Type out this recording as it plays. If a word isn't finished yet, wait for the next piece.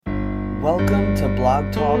Welcome to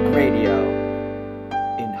Blog Talk Radio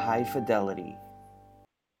in high fidelity.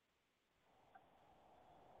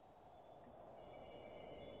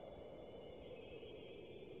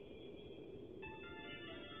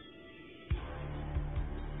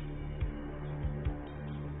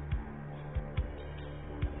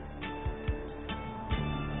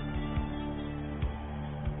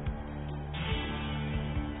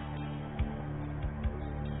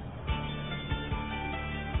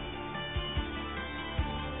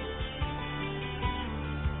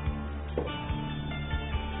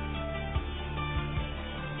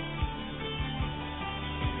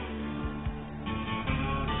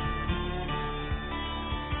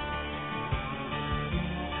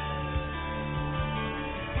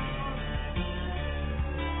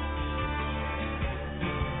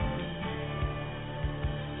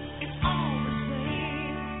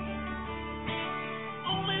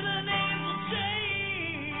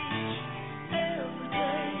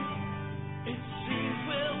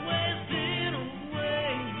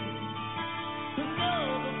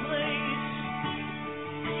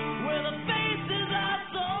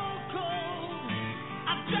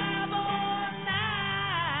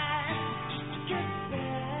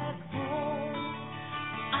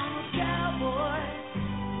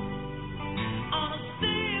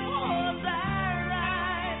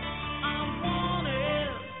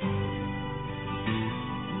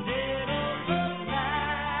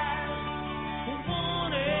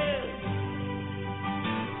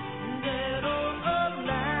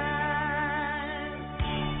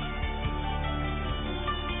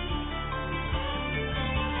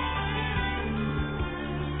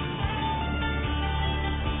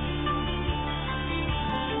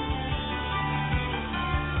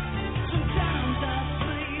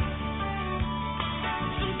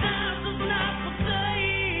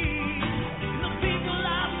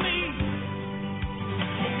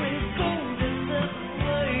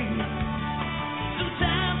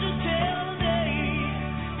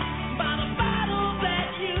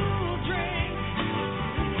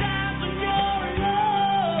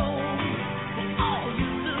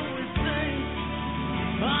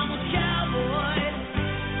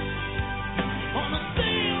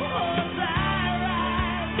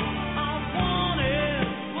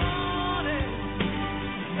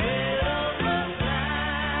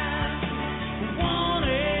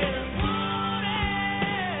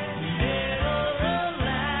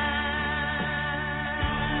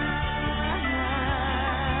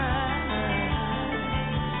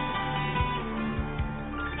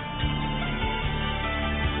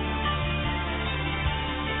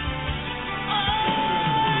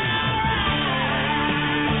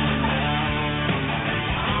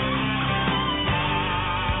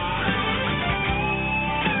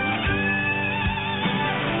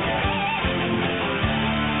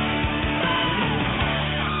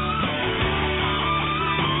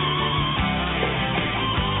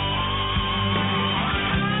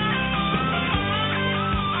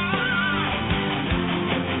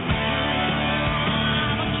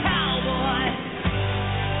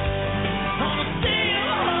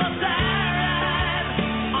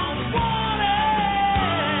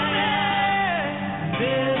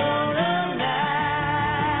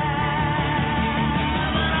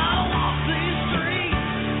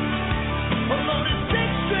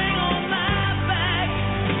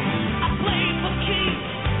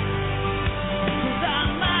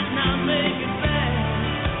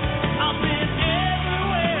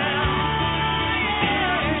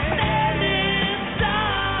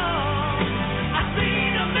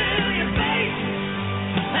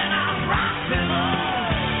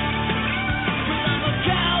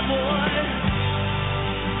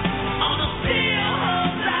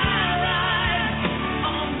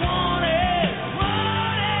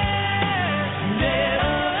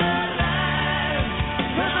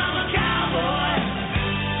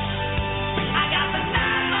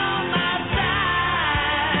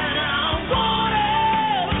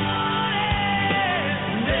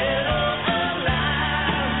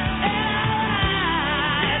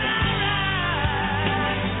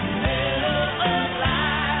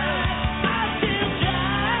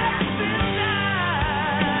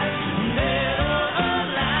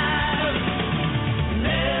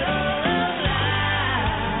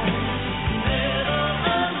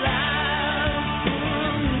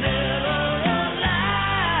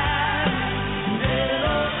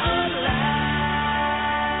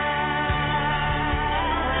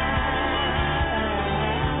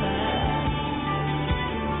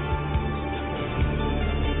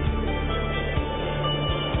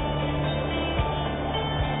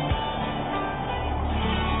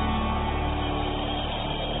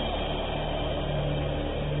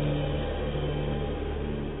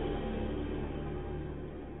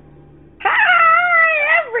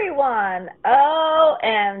 everyone.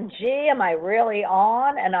 OMG, am I really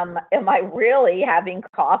on? And am I really having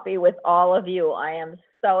coffee with all of you? I am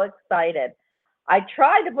so excited. I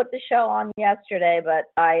tried to put the show on yesterday, but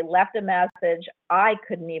I left a message. I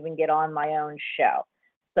couldn't even get on my own show.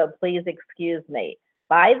 So please excuse me.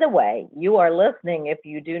 By the way, you are listening, if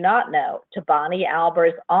you do not know, to Bonnie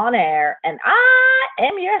Albers on air, and I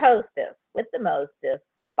am your hostess with the mostest,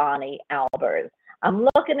 Bonnie Albers. I'm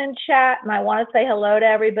looking in chat and I want to say hello to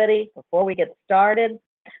everybody before we get started.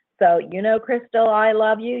 So, you know, Crystal, I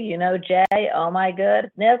love you. You know, Jay, oh my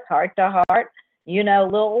goodness, heart to heart. You know,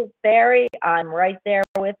 Little Fairy, I'm right there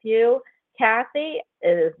with you. Kathy,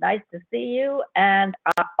 it is nice to see you. And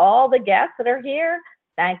all the guests that are here,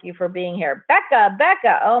 thank you for being here.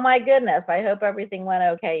 Becca, oh my goodness, I hope everything went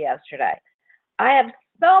okay yesterday. I have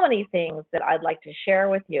so many things that I'd like to share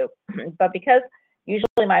with you, but because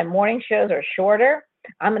usually my morning shows are shorter,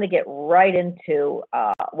 I'm going to get right into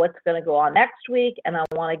what's going to go on next week, and I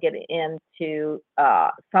want to get into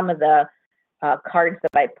some of the cards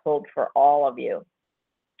that I pulled for all of you.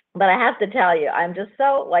 But I have to tell you, I'm just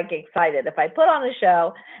so excited. If I put on a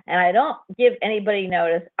show and I don't give anybody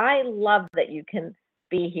notice, I love that you can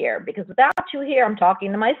be here, because without you here, I'm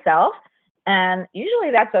talking to myself. And usually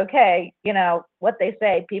that's okay. You know what they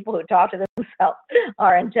say, people who talk to themselves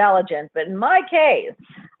are intelligent. But in my case,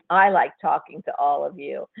 I like talking to all of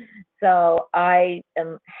you. So I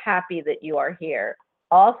am happy that you are here.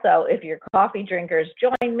 Also, if you're coffee drinkers,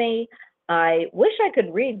 join me. I wish I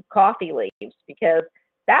could read coffee leaves, because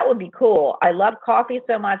that would be cool. I love coffee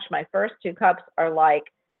so much. My first 2 cups are like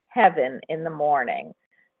heaven in the morning.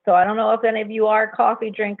 So I don't know if any of you are coffee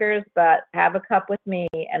drinkers, but have a cup with me.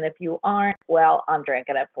 And if you aren't, well, I'm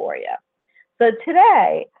drinking it for you. So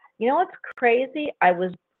today, you know what's crazy? I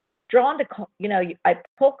was drawn to, I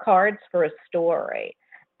pull cards for a story.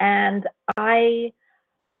 And I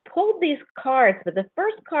pulled these cards, but the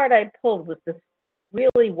first card I pulled was this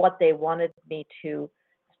really what they wanted me to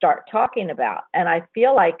start talking about. And I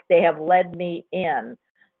feel like they have led me in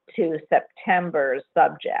to September's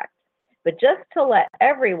subject. But just to let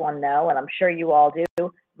everyone know, and I'm sure you all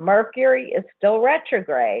do, Mercury is still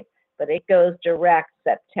retrograde, but it goes direct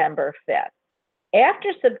September 5th. After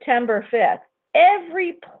September 5th,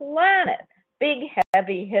 every planet, big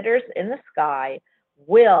heavy hitters in the sky,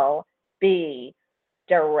 will be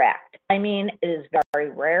direct. I mean, it is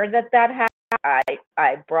very rare that happens.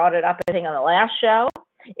 I brought it up, I think, on the last show.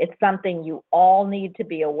 It's something you all need to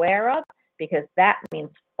be aware of, because that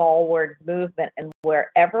means forward movement and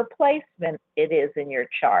wherever placement it is in your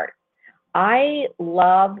chart. I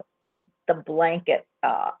love the blanket,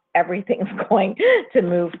 everything's going to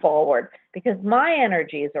move forward, because my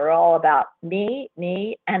energies are all about me,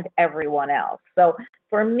 and everyone else. So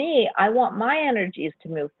for me, I want my energies to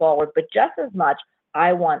move forward, but just as much,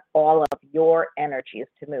 I want all of your energies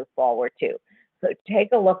to move forward too. So take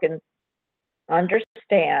a look and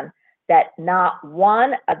understand that not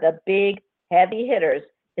one of the big heavy hitters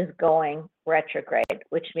is going retrograde,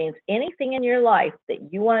 which means anything in your life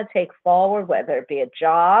that you want to take forward, whether it be a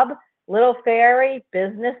job, Little Fairy,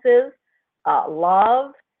 businesses,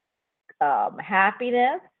 love,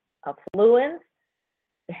 happiness, affluence,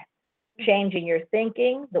 changing your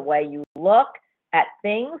thinking, the way you look at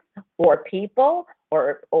things or people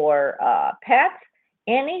or pets,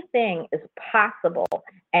 anything is possible.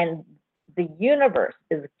 And the universe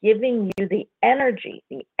is giving you the energy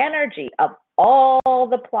of all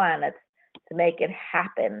the planets to make it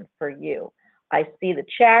happen for you. I see the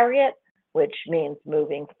Chariot, which means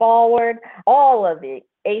moving forward. All of the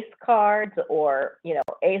Ace cards, or,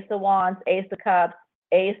 Ace of Wands, Ace of Cups,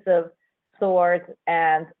 Ace of Swords,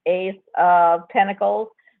 and Ace of Pentacles,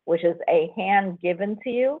 which is a hand given to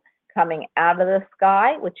you coming out of the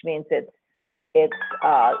sky, which means it's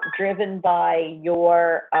driven by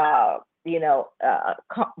your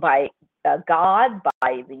by God,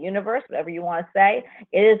 by the universe, whatever you want to say.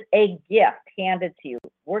 It is a gift handed to you.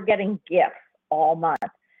 We're getting gifts all month.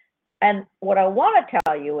 And what I want to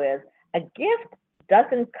tell you is, a gift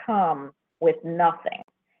doesn't come with nothing.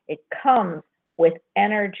 It comes with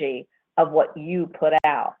energy of what you put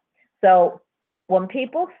out. So when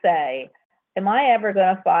people say, am I ever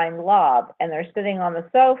going to find love? And they're sitting on the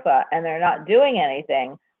sofa and they're not doing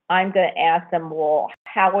anything, I'm going to ask them, well,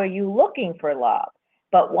 how are you looking for love?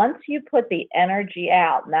 But once you put the energy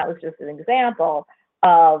out, and that was just an example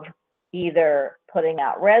of either putting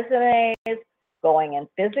out resumes, going and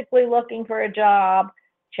physically looking for a job,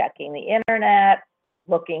 checking the internet,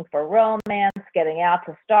 looking for romance, getting out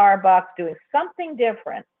to Starbucks, doing something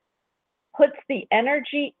different, puts the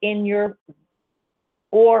energy in your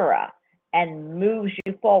aura and moves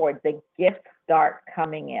you forward. The gift start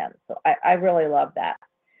coming in. So I really love that.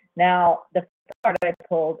 Now, the card I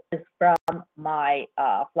pulled is from my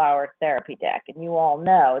flower therapy deck, and you all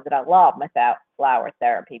know that I love my flower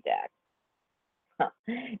therapy deck.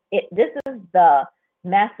 This is the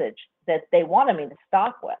message that they wanted me to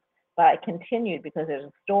stop with, but I continued because there's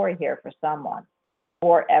a story here for someone,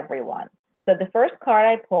 for everyone. So the first card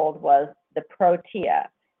I pulled was the Protea.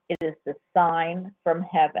 It is the sign from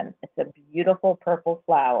heaven. It's a beautiful purple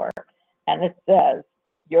flower, and it says,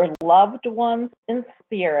 your loved ones in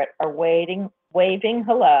spirit are waving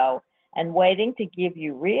hello and waiting to give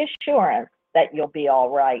you reassurance that you'll be all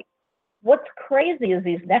right. What's crazy is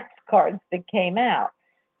these next cards that came out.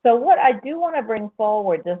 So what I do want to bring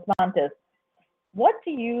forward this month is, what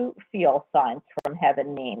do you feel signs from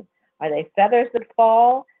heaven mean? Are they feathers that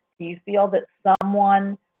fall? Do you feel that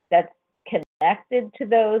someone that's connected to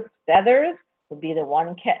those feathers will be the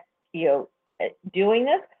one doing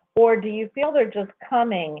this? Or do you feel they're just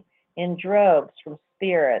coming in droves from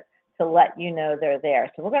spirit to let you know they're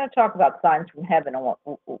there? So we're going to talk about signs from heaven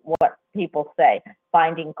and what people say.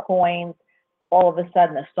 Finding coins, all of a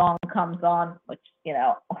sudden a song comes on, which,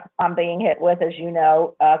 I'm being hit with, as you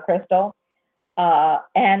know, Crystal.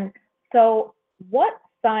 And so what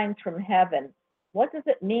signs from heaven, what does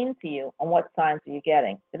it mean to you, and what signs are you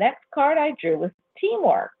getting? The next card I drew was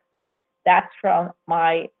teamwork. That's from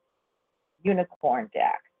my unicorn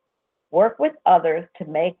deck. Work with others to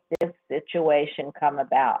make this situation come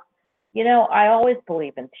about. I always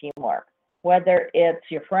believe in teamwork, whether it's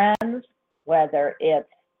your friends, whether it's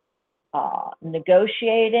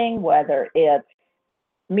negotiating, whether it's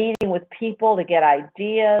meeting with people to get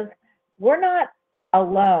ideas. We're not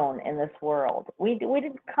alone in this world. We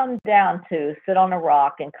didn't come down to sit on a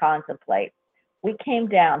rock and contemplate. We came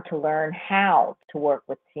down to learn how to work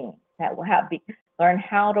with teams, learn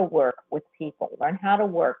how to work with people, learn how to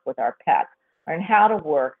work with our pets, learn how to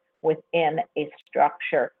work within a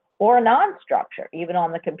structure or a non-structure. Even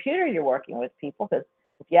on the computer, you're working with people, because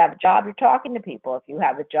if you have a job, you're talking to people. If you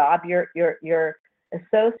have a job, you're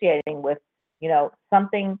associating with,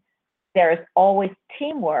 something. There's always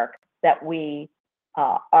teamwork that we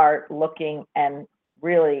are looking and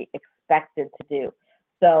really expected to do.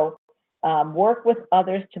 So work with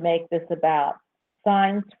others to make this about.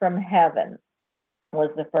 Signs from heaven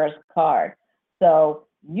was the first card. So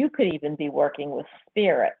you could even be working with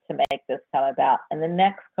spirit to make this come about. And the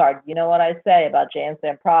next card, you know what I say about James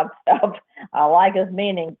Van Prague stuff. I like his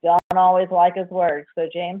meaning, don't always like his words. So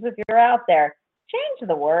James, if you're out there, change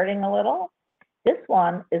the wording a little. This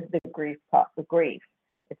one is the grief.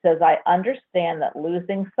 It says, I understand that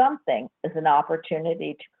losing something is an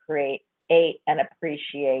opportunity to create and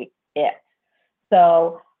appreciate it.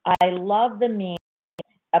 So I love the meaning.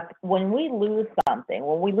 When we lose something,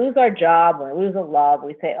 when we lose our job, when we lose a love,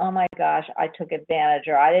 we say, oh my gosh, I took advantage,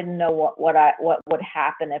 or I didn't know what would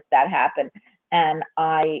happen if that happened. And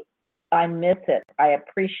I miss it. I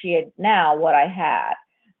appreciate now what I had.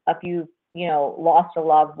 If you lost a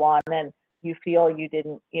loved one and you feel you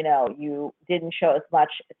didn't show as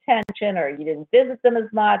much attention, or you didn't visit them as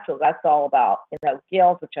much, well, that's all about,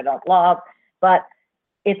 guilt, which I don't love. But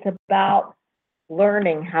it's about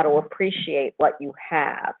learning how to appreciate what you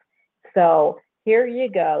have. So here you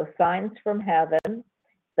go, signs from heaven.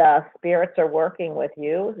 The spirits are working with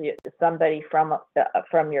you. Somebody from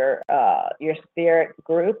your spirit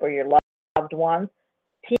group or your loved ones.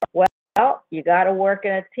 Well, you got to work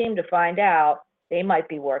in a team to find out. They might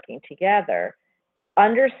be working together.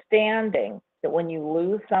 Understanding that when you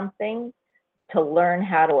lose something, to learn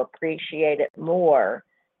how to appreciate it more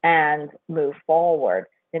and move forward.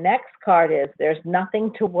 The next card is, there's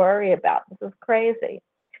nothing to worry about. This is crazy.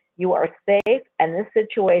 You are safe, and this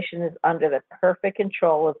situation is under the perfect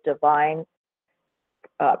control of divine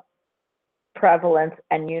prevalence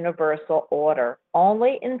and universal order.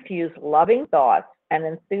 Only infuse loving thoughts and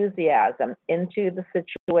enthusiasm into the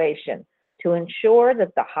situation to ensure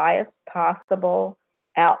that the highest possible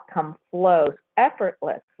outcome flows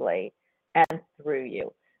effortlessly and through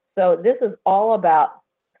you. So this is all about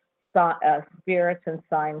spirits and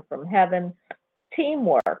signs from heaven.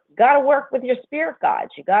 Teamwork. You got to work with your spirit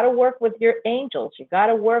guides. You got to work with your angels. You got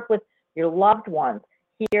to work with your loved ones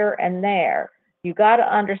here and there. You got to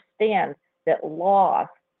understand that loss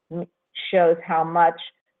shows how much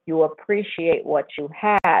you appreciate what you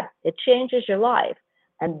had. It changes your life.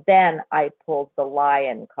 And then I pulled the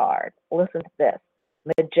Lion card. Listen to this.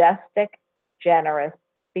 Majestic, generous,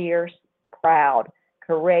 fierce, proud,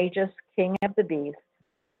 courageous, king of the beasts,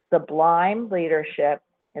 sublime leadership,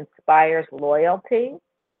 inspires loyalty,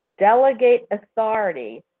 delegate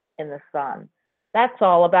authority in the sun. That's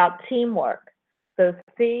all about teamwork. So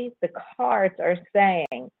see, the cards are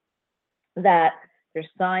saying that there's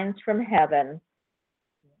signs from heaven,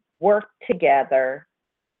 work together,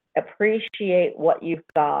 appreciate what you've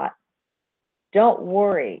got. Don't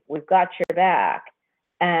worry, we've got your back,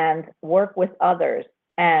 and work with others,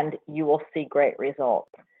 and you will see great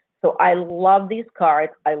results. So I love these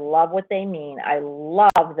cards. I love what they mean. I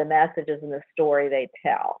love the messages and the story they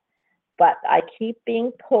tell. But I keep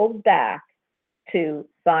being pulled back to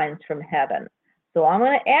signs from heaven. So I'm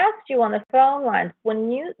going to ask you on the phone lines,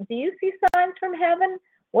 do you see signs from heaven?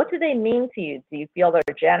 What do they mean to you? Do you feel they're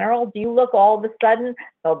general? Do you look all of a sudden,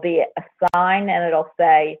 there'll be a sign and it'll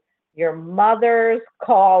say, your mother's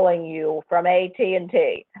calling you from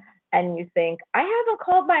AT&T. And you think, I haven't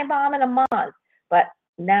called my mom in a month, but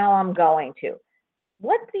now I'm going to.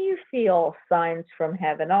 What do you feel signs from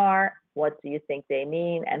heaven are? What do you think they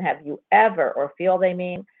mean? And have you ever, or feel they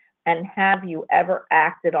mean? And have you ever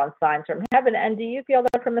acted on signs from heaven? And do you feel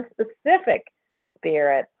they're from a specific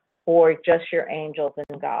spirit or just your angels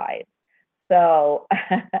and guides? So,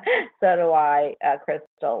 so do I,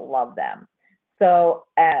 Crystal, love them. So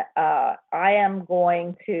I am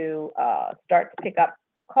going to start to pick up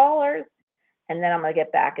callers, and then I'm going to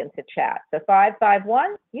get back into chat. So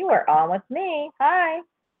 551, you are on with me. Hi.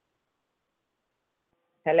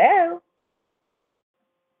 Hello.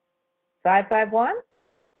 551?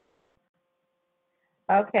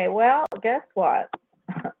 Okay, well, guess what?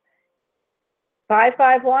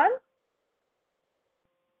 551?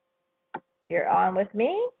 You're on with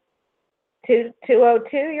me.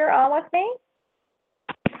 202, you're on with me.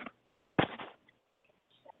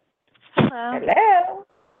 Hello. Hello.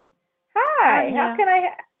 Hi. How can I?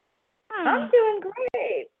 Hi. I'm doing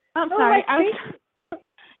great. I'm sorry.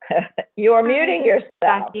 You are muting yourself.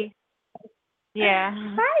 Becky. Yeah.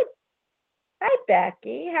 Hi. Hi,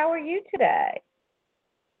 Becky. How are you today?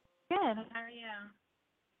 Good. How are you?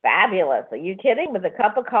 Fabulous. Are you kidding? With a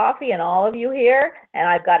cup of coffee and all of you here, and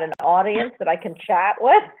I've got an audience that I can chat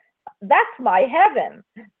with. That's my heaven.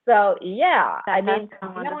 So yeah, I mean,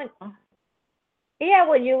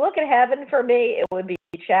 when you look at heaven for me, it would be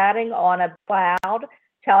chatting on a cloud,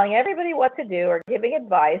 telling everybody what to do, or giving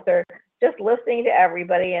advice, or just listening to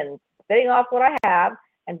everybody and spitting off what I have,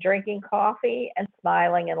 and drinking coffee and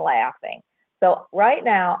smiling and laughing. So right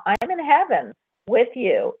now, I'm in heaven with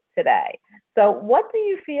you today. So what do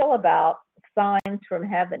you feel about signs from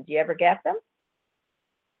heaven? Do you ever get them?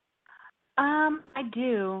 I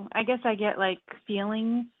do. I guess I get like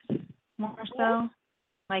feelings more so,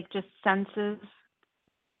 like just senses.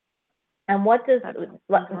 And what does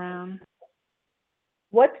around?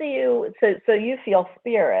 What do you so you feel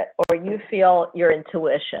spirit, or you feel your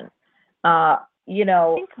intuition? You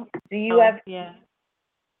know, do you have? Yeah.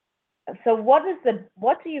 So what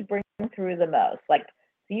do you bring through the most? Like,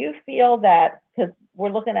 do you feel that, because we're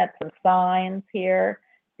looking at some signs here,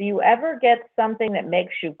 do you ever get something that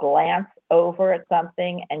makes you glance over at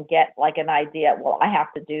something and get like an idea, well, I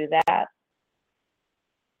have to do that?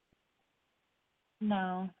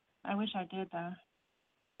 No, I wish I did though.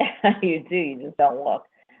 You do, you just don't look.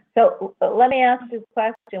 So let me ask you a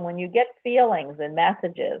question. When you get feelings and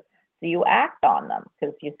messages, do you act on them?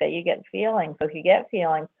 Because you say you get feelings. So if you get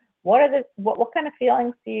feelings, what kind of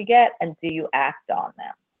feelings do you get, and do you act on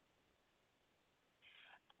them?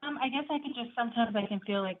 I guess sometimes I can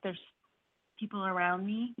feel like there's people around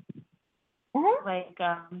me, like,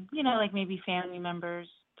 like maybe family members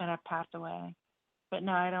that have passed away. But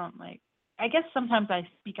no, I don't I guess sometimes I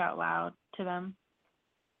speak out loud to them.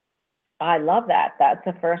 I love that. That's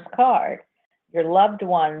the first card. Your loved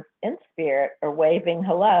ones in spirit are waving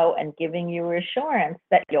hello and giving you reassurance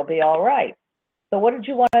that you'll be all right. So what did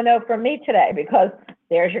you want to know from me today? Because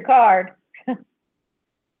there's your card.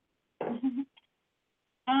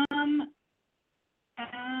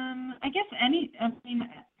 I guess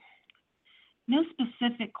no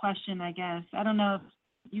specific question, I guess. I don't know if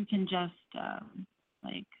you can just,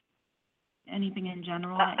 anything in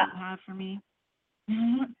general that you have for me.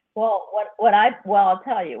 Well, I'll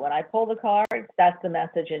tell you, when I pull the cards, that's the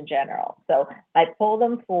message in general. So I pull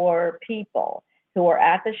them for people who are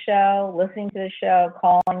at the show, listening to the show,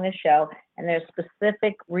 calling the show, and there's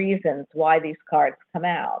specific reasons why these cards come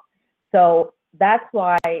out. So that's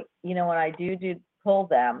why, when I do pull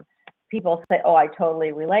them, people say, oh, I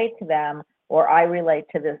totally relate to them, or I relate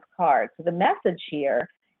to this card. So the message here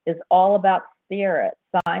is all about spirit,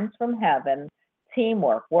 signs from heaven,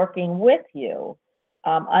 teamwork, working with you,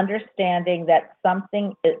 understanding that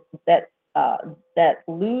something is that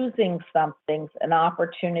losing something's an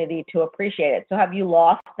opportunity to appreciate it. So have you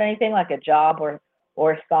lost anything, like a job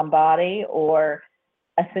or somebody, or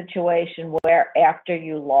a situation where after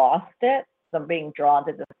you lost it, I'm being drawn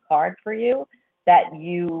to this card for you, that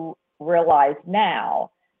you realize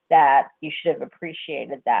now that you should have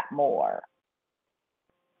appreciated that more?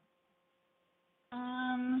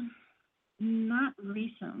 Not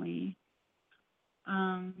recently.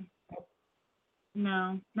 No,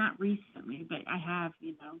 not recently, but I have,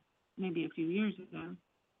 maybe a few years ago.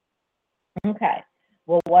 Okay.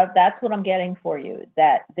 Well, that's what I'm getting for you,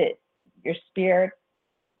 that your spirit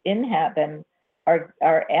in heaven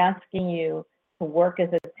are asking you to work as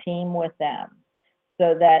a team with them,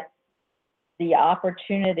 so that the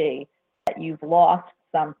opportunity that you've lost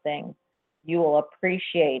something, you will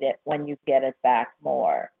appreciate it when you get it back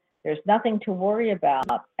more. There's nothing to worry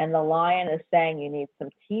about, and the lion is saying you need some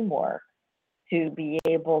teamwork to be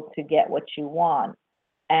able to get what you want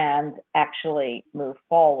and actually move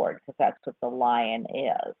forward, because that's what the lion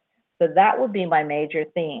is. So that would be my major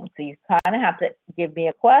theme. So you kind of have to give me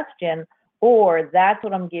a question, or that's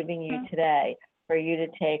what I'm giving you today for you to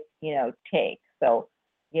take. So,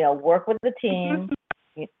 work with the team.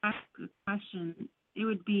 Ask a question. It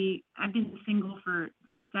would be, I've been single for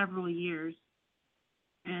several years,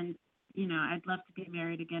 and, I'd love to get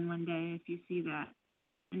married again one day if you see that,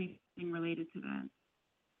 anything related to that.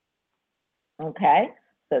 Okay,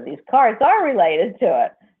 so these cards are related to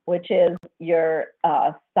it, which is your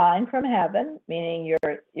sign from heaven, meaning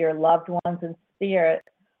your loved ones in spirit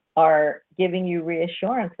are giving you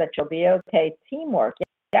reassurance that you'll be okay. Teamwork.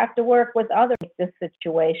 You have to work with others to make this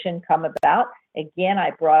situation come about. Again,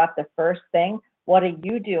 I brought up the first thing. What are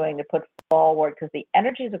you doing to put forward? Because the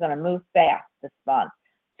energies are going to move fast this month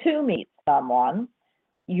to meet someone.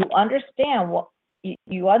 You understand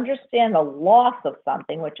you understand the loss of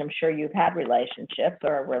something, which I'm sure you've had relationships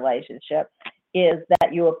or a relationship, is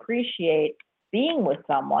that you appreciate being with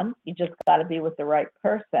someone. You just got to be with the right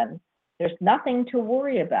person. There's nothing to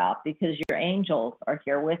worry about because your angels are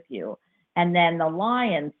here with you. And then the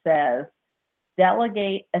lion says,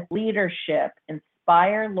 delegate a leadership,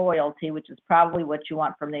 inspire loyalty, which is probably what you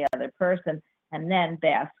want from the other person, and then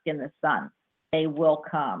bask in the sun. They will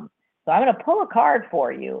come. So I'm going to pull a card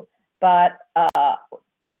for you, but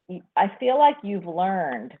I feel like you've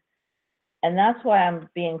learned, and that's why I'm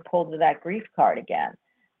being pulled to that grief card again.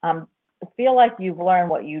 I feel like you've learned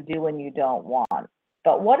what you do and you don't want.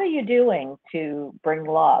 But what are you doing to bring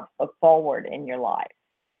love forward in your life?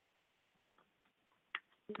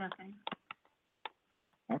 Nothing.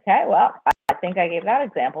 Okay, well, I think I gave that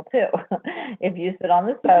example too. If you sit on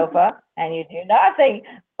the sofa and you do nothing,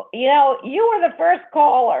 you were the first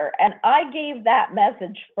caller, and I gave that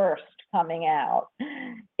message first coming out.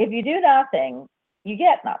 If you do nothing, you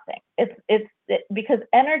get nothing. It's because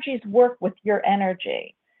energies work with your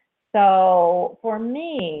energy. So for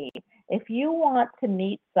me, if you want to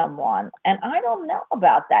meet someone, and I don't know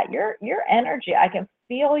about that, your energy, I can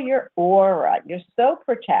feel your aura. You're so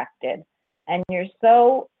protected and you're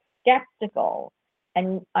so skeptical.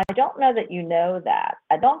 And I don't know that you know that.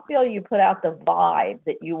 I don't feel you put out the vibe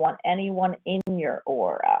that you want anyone in your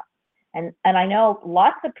aura. And I know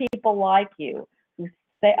lots of people like you who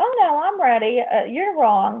say, oh no, I'm ready. You're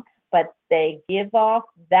wrong. But they give off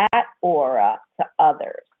that aura to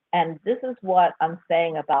others. And this is what I'm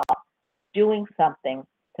saying about doing something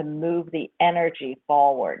to move the energy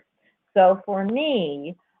forward. So for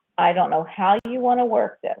me, I don't know how you want to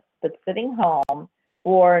work this, but sitting home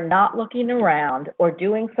or not looking around or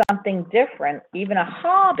doing something different, even a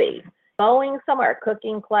hobby, going somewhere, a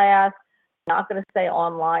cooking class, not going to say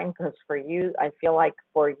online because for you, I feel like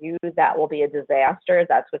for you, that will be a disaster.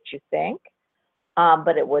 That's what you think,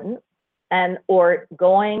 but it wouldn't. Or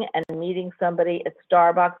going and meeting somebody at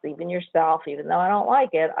Starbucks, even yourself, even though I don't like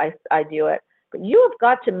it, I do it. But you have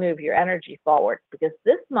got to move your energy forward because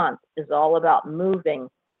this month is all about moving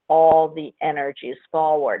all the energies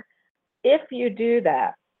forward. If you do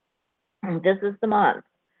that, this is the month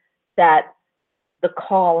that the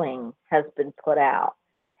calling has been put out.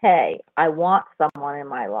 Hey, I want someone in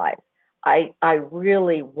my life. I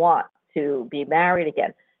really want to be married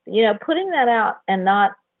again. Putting that out and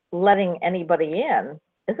not letting anybody in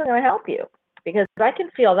isn't going to help you because I can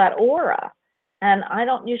feel that aura. And I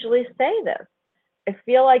don't usually say this. I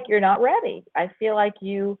feel like you're not ready. I feel like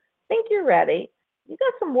you think you're ready. You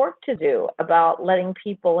got some work to do about letting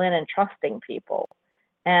people in and trusting people.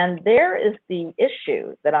 And there is the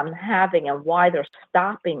issue that I'm having and why they're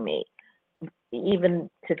stopping me even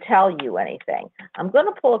to tell you anything. I'm going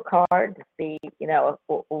to pull a card to see,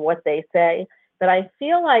 what they say, but I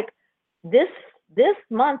feel like this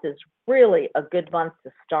month is really a good month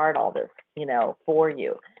to start all this, for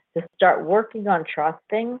you, to start working on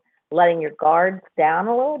trusting, letting your guards down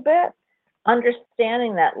a little bit,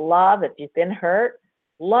 understanding that love, if you've been hurt,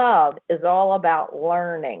 love is all about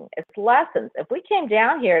learning. It's lessons. If we came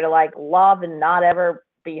down here to like love and not ever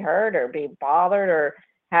be hurt or be bothered or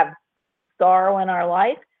have sorrow in our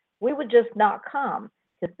life, we would just not come,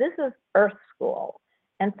 because this is Earth School.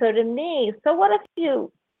 And so to me, so what if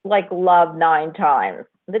you like love 9 times?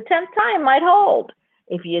 The 10th time might hold.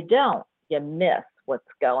 If you don't, you miss what's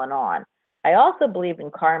going on. I also believe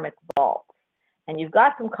in karmic vaults, and you've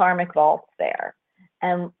got some karmic vaults there.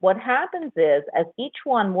 And what happens is, as each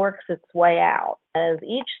one works its way out, as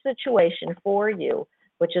each situation for you,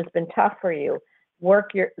 which has been tough for you,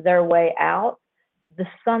 their way out, the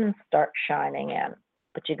sun starts shining in.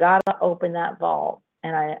 But you got to open that vault.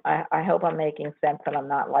 And I hope I'm making sense, and I'm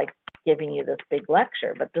not like giving you this big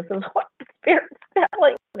lecture, but this is what the Spirit's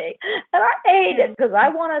telling me. And I hate it, because I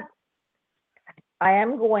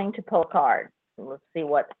am going to pull a card. Let's see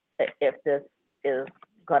if this is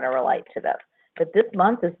going to relate to this. But this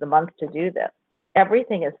month is the month to do this.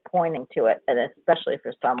 Everything is pointing to it, and especially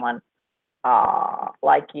for someone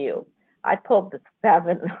like you. I pulled the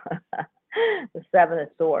 7, the 7 of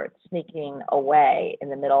Swords, sneaking away in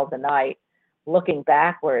the middle of the night, looking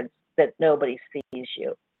backwards that nobody sees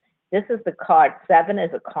you. This is the card. 7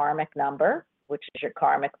 is a karmic number, which is your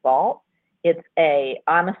karmic vault.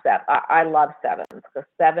 I'm a 7. I love 7s, because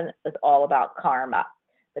 7 is all about karma.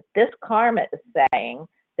 But this karma is saying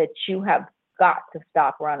that you have got to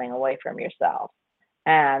stop running away from yourself.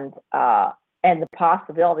 And the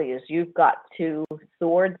possibility is you've got 2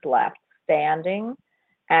 swords left standing,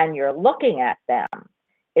 and you're looking at them.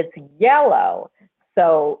 It's yellow.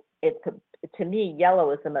 So to me,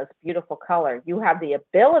 yellow is the most beautiful color. You have the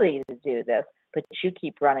ability to do this, but you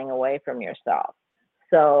keep running away from yourself.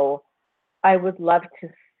 So I would love to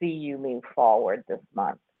see you move forward this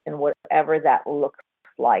month, and whatever that looks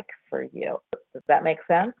like for you. Does that make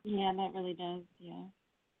sense? Yeah, that really does. Yeah.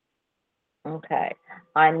 Okay.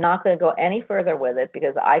 I'm not going to go any further with it,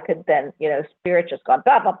 because I could then, Spirit just gone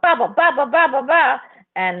ba ba ba ba ba ba ba ba ba,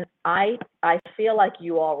 and I feel like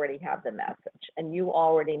you already have the message, and you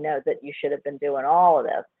already know that you should have been doing all of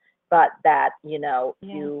this, but that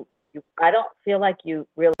you I don't feel like you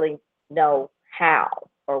really know how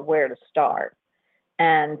or where to start.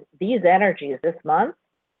 And these energies this month,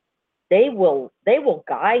 they will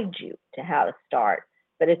guide you to how to start.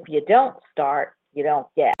 But if you don't start, you don't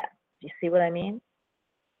get. Do you see what I mean?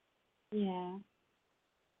 Yeah.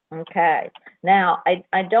 Okay. Now,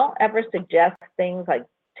 I don't ever suggest things like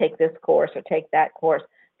take this course or take that course,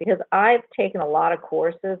 because I've taken a lot of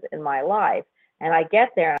courses in my life, and I get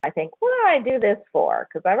there and I think, what do I do this for?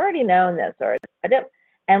 Because I've already known this, or I don't.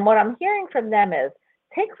 And what I'm hearing from them is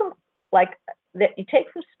you take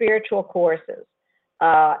some spiritual courses.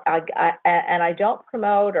 I don't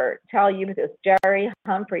promote or tell you, because Jerry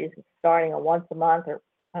Humphreys is starting a once a month, or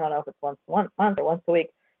I don't know if it's once a month or once a week,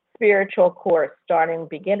 spiritual course starting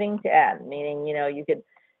beginning to end, meaning, you could,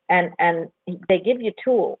 and they give you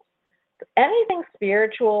tools. Anything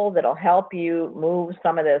spiritual that'll help you move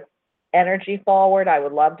some of this energy forward, I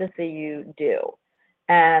would love to see you do.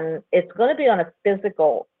 And it's going to be on a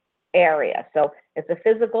physical area. So it's a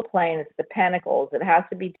physical plane, it's the pentacles. It has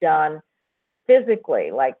to be done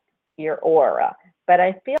physically, like your aura. But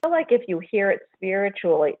I feel like if you hear it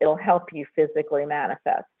spiritually, it'll help you physically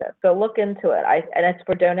manifest it. So look into it. And it's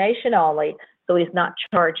for donation only, so he's not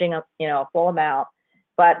charging a full amount.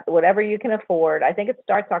 But whatever you can afford, I think it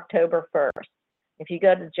starts October 1st. If you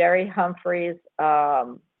go to Jerry Humphreys,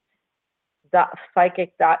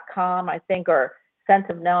 psychic.com, I think, or Sense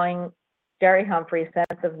of Knowing, Jerry Humphreys,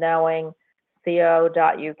 Sense of Knowing,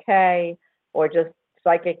 co.uk, or just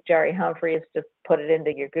Psychic Jerry Humphreys, just put it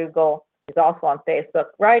into your Google. He's also on Facebook.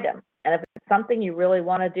 Write him. And if it's something you really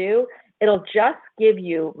want to do, it'll just give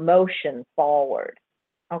you motion forward.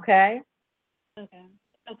 Okay?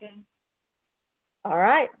 Okay. All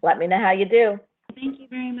right. Let me know how you do. Thank you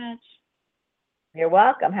very much. You're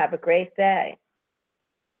welcome. Have a great day.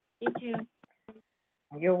 You too.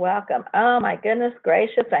 You're welcome. Oh, my goodness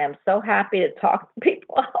gracious. I am so happy to talk to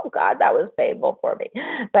people. Oh, God, that was painful for me.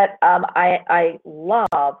 But I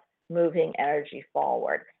love moving energy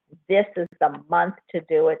forward. This is the month to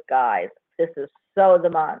do it, guys. This is so the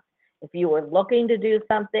month. If you were looking to do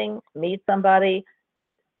something, meet somebody,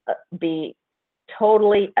 be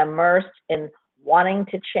totally immersed in wanting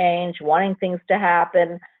to change, wanting things to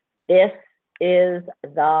happen, this is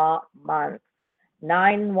the month.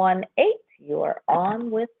 918, you are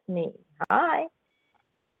on with me. Hi.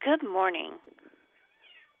 Good morning.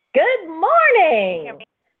 Good morning.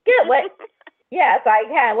 Good. Wait. Yes, I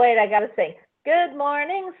can. Wait, I got to sing. Good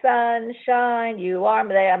morning, sunshine.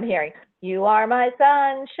 I'm hearing, you are my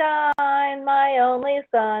sunshine, my only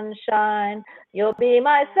sunshine. You'll be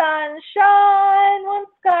my sunshine when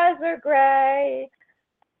skies are gray.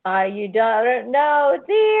 You don't know,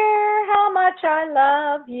 dear, how much I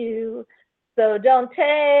love you. So don't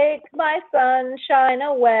take my sunshine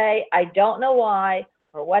away. I don't know why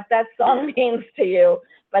or what that song means to you,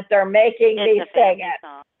 but they're making me sing it.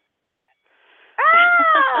 Song.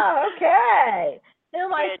 Ah, okay. Who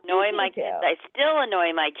am I annoy my speaking kids. to? I still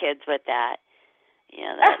annoy my kids with that.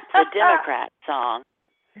 That's a Democrat song.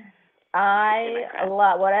 I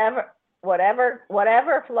love whatever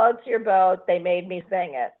floats your boat. They made me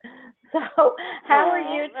sing it. So, how are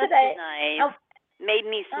you today? Nice. Made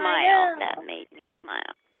me smile. That made me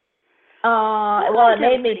smile. Well, it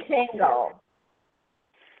made me tingle.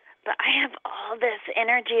 But I have all this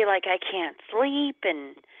energy, like I can't sleep,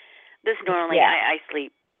 and this normally I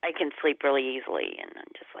sleep. I can sleep really easily, and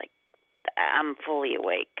I'm just like I'm fully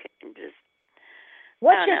awake and just.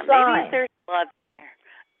 What's your sign? Maybe there's love there.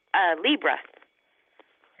 Libra.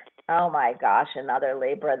 Oh my gosh, another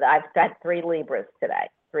Libra. I've got 3 Libras today.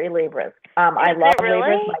 3 Libras. I love really?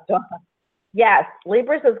 Libras. My daughter. Yes,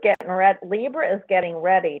 Libra is getting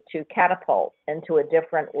ready to catapult into a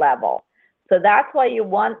different level. So that's why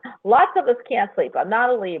lots of us can't sleep. I'm not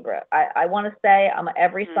a Libra. I want to say I'm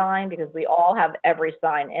every sign because we all have every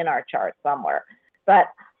sign in our chart somewhere.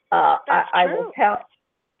 But I will tell.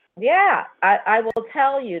 Yeah, I will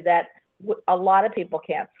tell you that a lot of people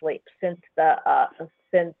can't sleep since the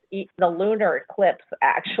lunar eclipse,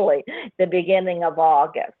 actually, the beginning of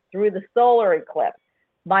August, through the solar eclipse.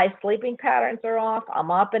 My sleeping patterns are off.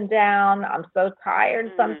 I'm up and down. I'm so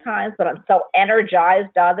tired sometimes, but I'm so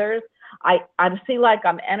energized others. I feel like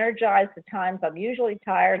I'm energized at times. I'm usually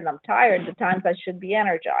tired, and I'm tired at times I should be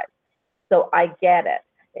energized. So I get it.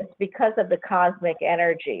 It's because of the cosmic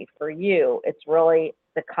energy. For you, it's really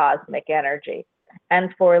the cosmic energy.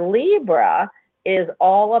 And for Libra, is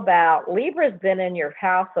all about, Libra's been in your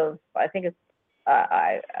house of, I think it's,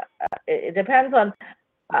 it depends on,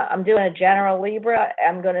 I'm doing a general Libra.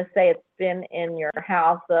 I'm going to say it's been in your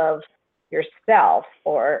house of yourself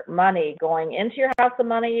or money, going into your house of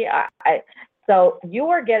money. So you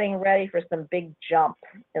are getting ready for some big jumps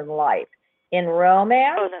in life, in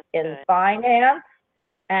romance, in finance,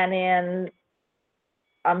 and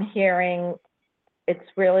I'm hearing it's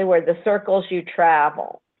really where the circles you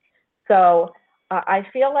travel. So I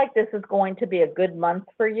feel like this is going to be a good month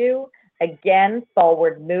for you. Again,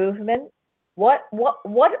 forward movement. What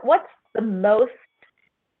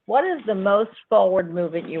is the most forward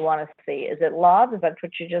movement you want to see? Is it love? Is that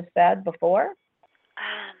what you just said before?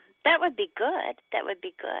 That would be good. That would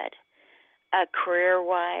be good.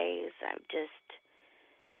 Career-wise, I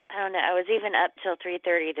don't know. I was even up till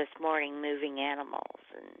 3:30 this morning moving animals,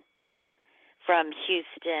 and from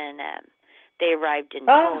Houston, they arrived in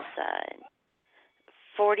Tulsa. And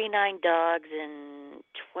 49 dogs and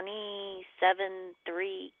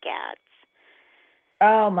 3 cats.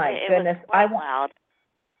 Oh my goodness!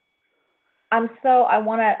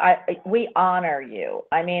 We honor you.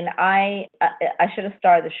 I mean, I should have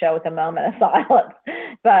started the show with a moment of silence,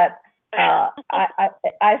 but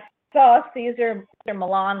I saw Caesar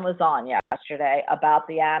Milan was on yesterday about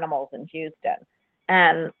the animals in Houston,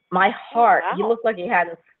 and my heart. He looked like he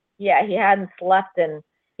hadn't slept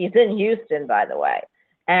he's in Houston, by the way,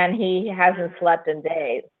 and he hasn't slept in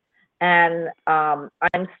days. And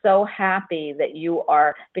I'm so happy that you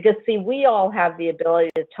are, because see, we all have the ability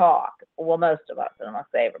to talk. Well, most of us, I don't want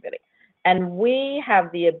to say everybody. And we have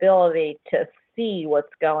the ability to see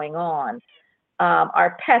what's going on.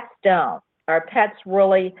 Our pets don't. Our pets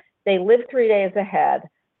really, they live 3 days ahead,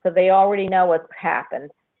 so they already know what's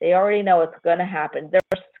happened. They already know what's going to happen. They're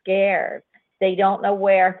scared. They don't know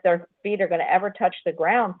where their feet are going to ever touch the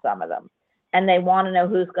ground, some of them. And they want to know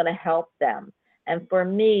who's going to help them. And for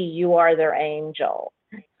me, you are their angel.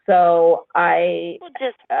 So it was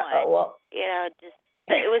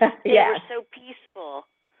they were so peaceful.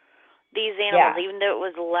 These animals, even though it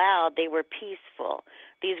was loud, they were peaceful.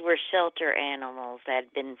 These were shelter animals that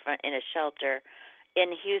had been in a shelter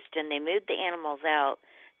in Houston. They moved the animals out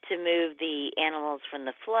to move the animals from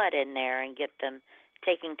the flood in there and get them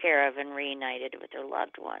taken care of and reunited with their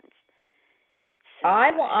loved ones. So,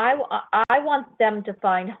 I want them to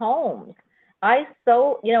find homes. I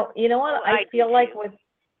feel like with,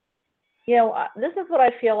 this is what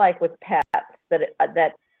I feel like with pets,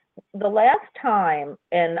 that the last time,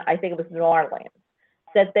 and I think it was New Orleans,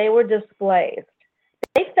 that they were displaced,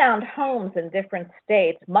 they found homes in different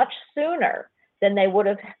states much sooner than they would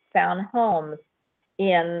have found homes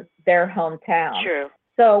in their hometown. True.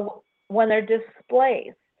 So when they're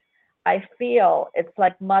displaced, I feel it's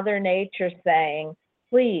like Mother Nature saying,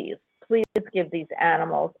 please, please give these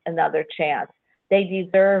animals another chance. They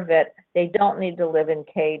deserve it. They don't need to live in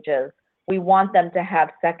cages. We want them to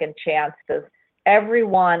have second chances.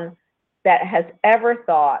 Everyone that has ever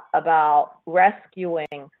thought about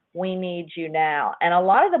rescuing, we need you now. And a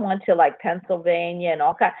lot of them went to like Pennsylvania and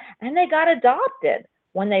all kinds, and they got adopted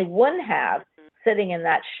when they wouldn't have, sitting in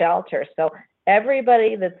that shelter. So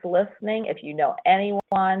everybody that's listening, if you know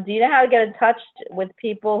anyone, do you know how to get in touch with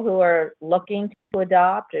people who are looking to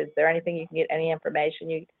adopt? Is there anything you can get, any information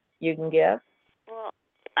you can give? Well,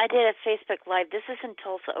 I did a Facebook Live. This is in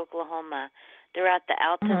Tulsa, Oklahoma. They're at the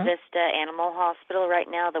Alta Vista Animal Hospital right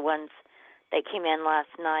now, the ones that came in last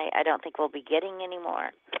night. I don't think we'll be getting any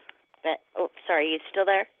more. But, oh, sorry, you still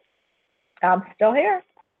there? I'm still here.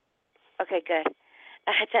 Okay, good.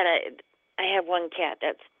 I have one cat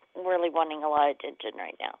that's really wanting a lot of attention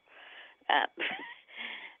right now.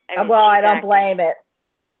 Well, I don't blame it.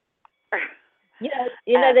 You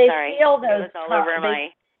know, they sorry. feel those. It was all over my.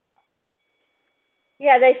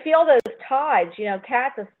 Yeah, they feel those tides. You know,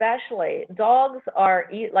 cats especially. Dogs are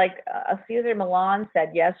like Cesar Millan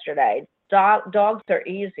said yesterday. Dogs are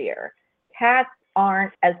easier. Cats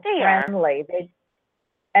aren't as friendly.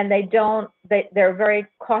 They're very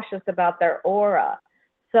cautious about their aura.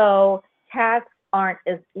 So cats aren't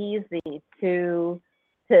as easy to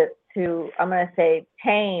I'm going to say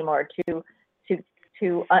tame or to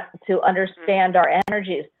understand our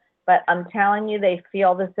energies. But I'm telling you, they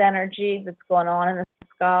feel this energy that's going on in the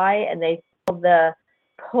sky, and they feel the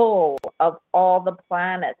pull of all the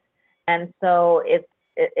planets. And so if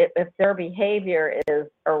their behavior is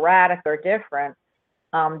erratic or different,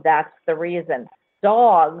 that's the reason.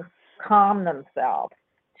 Dogs calm themselves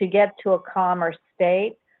to get to a calmer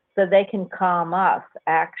state so they can calm us,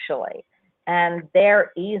 actually. And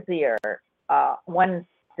they're easier when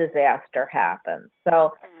disaster happens.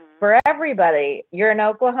 So for everybody, you're in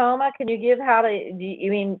Oklahoma. Can you give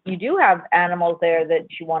you do have animals there that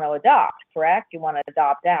you want to adopt, correct? You want to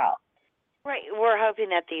adopt out. Right. We're hoping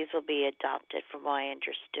that these will be adopted from what I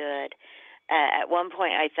understood. At one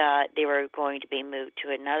point, I thought they were going to be moved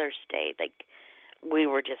to another state. Like, we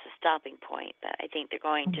were just a stopping point. But I think they're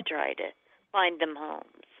going to try to find them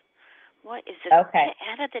homes. What is this? Okay.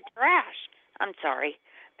 Get out of the trash. I'm sorry.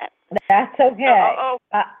 That's okay.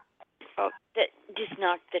 Just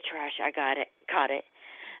knocked the trash. I got it. Caught it.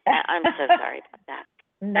 I'm so sorry about that.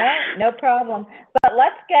 No problem. But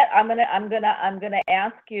I'm gonna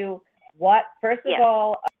ask you what, first of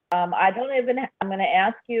all, I'm gonna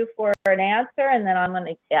ask you for an answer, and then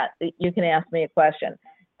you can ask me a question.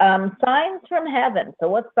 Signs from heaven. So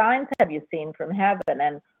what signs have you seen from heaven,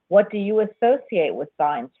 and what do you associate with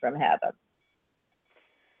signs from heaven?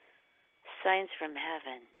 Signs from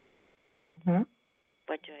heaven. Mm-hmm.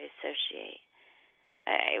 What do I associate?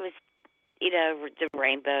 It was, the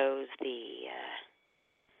rainbows, the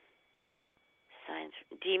signs.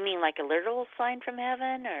 Do you mean like a literal sign from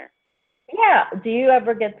heaven, or? Yeah. Do you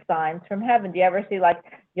ever get signs from heaven? Do you ever see, like,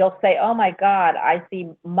 you'll say, oh my God, I see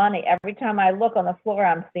money. Every time I look on the floor,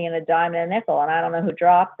 I'm seeing a dime and a nickel, and I don't know who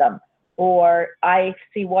dropped them. Or I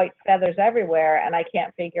see white feathers everywhere, and I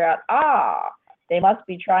can't figure out, they must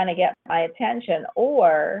be trying to get my attention.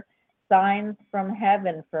 Or signs from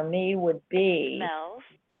heaven for me would be smells.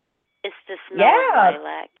 It's the smell of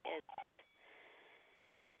lilac.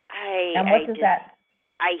 And what does that?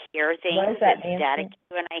 I hear things. What does that mean? Static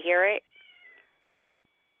when I hear it.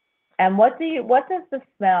 And what does the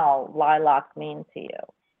smell lilac mean to you?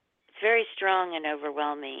 It's very strong and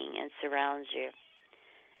overwhelming, and surrounds you,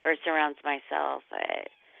 or surrounds myself.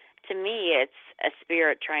 To me, it's a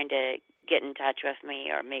spirit trying to get in touch with me,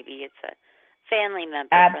 or maybe it's a family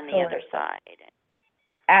member from the other side.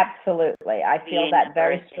 Absolutely. I feel that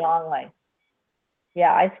very strongly.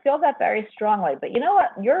 Yeah, I feel that very strongly. But you know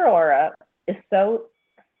what? Your aura is so,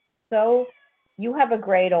 you have a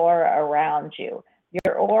great aura around you.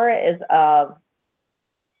 Your aura is of,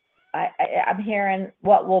 I'm hearing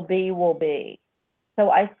what will be, will be.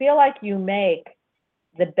 So I feel like you make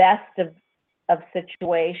the best of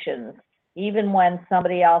situations, even when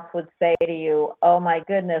somebody else would say to you, oh my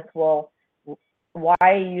goodness, well, why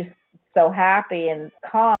are you so happy and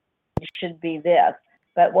calm? You should be this.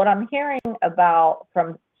 But what I'm hearing about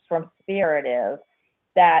from Spirit is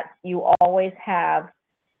that you always have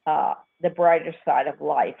the brighter side of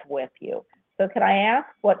life with you. So can I ask,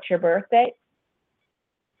 what's your birthday?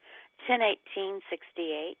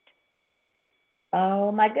 10/18/68.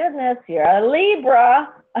 Oh my goodness, you're a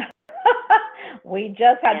Libra. We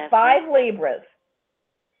just had 5 Libras.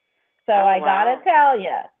 So I gotta tell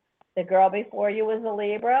you, The girl before you was a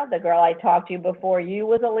Libra. The girl I talked to before you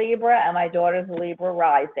was a Libra, and my daughter's a Libra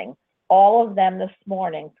rising. All of them this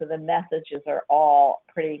morning, so the messages are all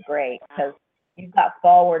pretty great because you've got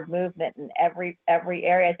forward movement in every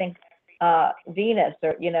area. I think Venus,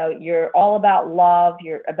 or you're all about love.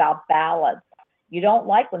 You're about balance. You don't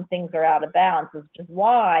like when things are out of balance, which is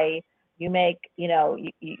why you make,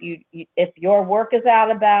 if your work is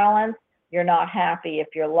out of balance, you're not happy.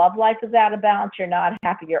 If your love life is out of balance, you're not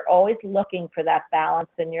happy. You're always looking for that balance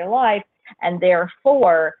in your life. And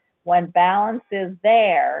therefore, when balance is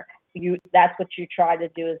there, that's what you try to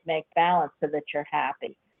do, is make balance so that you're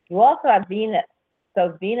happy. You also have Venus.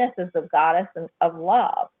 So Venus is the goddess of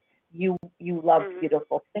love. You love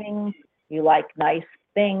beautiful things. You like nice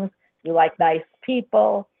things. You like nice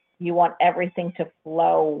people. You want everything to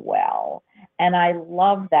flow well. And I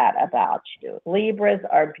love that about you. Libras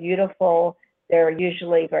are beautiful. They're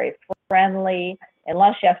usually very friendly,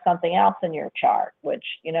 unless you have something else in your chart, which,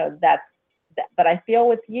 but I feel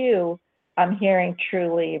with you, I'm hearing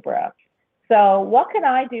true Libra. So what can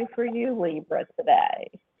I do for you, Libra,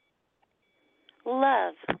 today?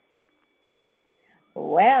 Love.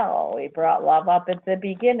 Well, we brought love up at the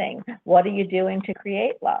beginning. What are you doing to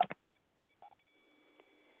create love?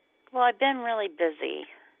 Well, I've been really busy.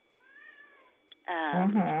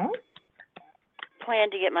 Plan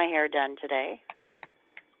to get my hair done today.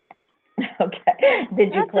 Okay.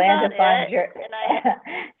 Did you plan to find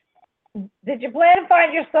Did you plan to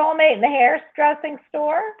find your soulmate in the hairdressing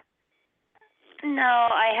store? No,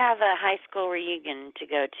 I have a high school reunion to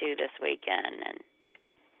go to this weekend.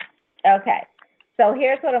 Okay. So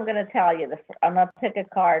here's what I'm going to tell you. I'm going to pick a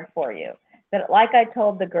card for you. That, like I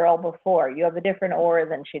told the girl before, you have a different aura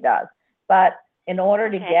than she does. But in order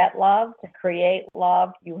to get love, to create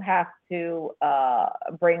love, you have to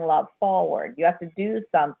bring love forward. You have to do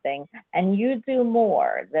something, and you do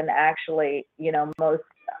more than actually, most.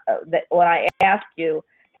 When I ask you,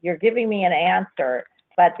 you're giving me an answer,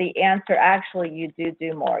 but the answer actually you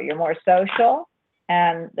do more. You're more social.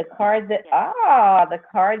 And the card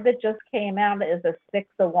that just came out is a Six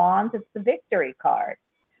of Wands. It's the victory card.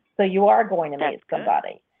 So you are going to meet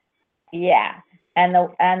somebody. Yeah. And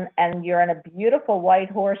you're on a beautiful white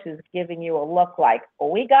horse who's giving you a look like,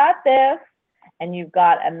 we got this. And you've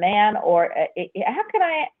got a man, or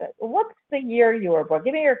what's the year you were born?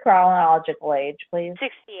 Give me your chronological age, please.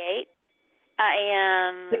 68. I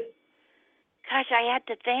am, I had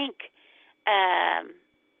to think.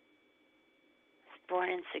 Born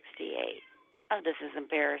in 68. Oh, this is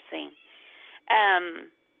embarrassing.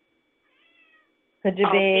 Could you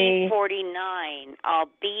be 49? I'll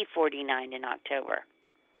be 49 in October.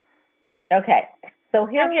 Okay. So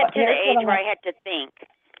here's the age where I had to think.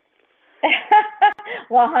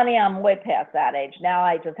 Well, honey, I'm way past that age. Now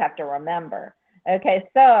I just have to remember. Okay,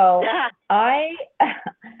 so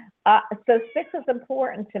so 6 is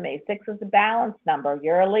important to me. 6 is a balance number.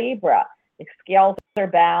 You're a Libra. The scales are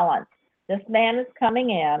balanced. This man is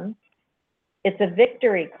coming in. It's a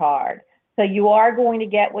victory card. So you are going to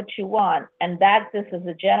get what you want. And this is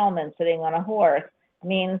a gentleman sitting on a horse,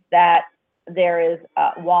 means that there is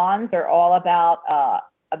wands are all about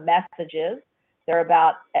messages. They're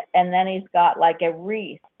about, and then he's got like a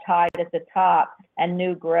wreath tied at the top and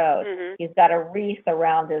new growth. He's got a wreath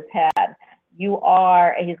around his head. He's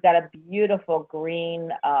got a beautiful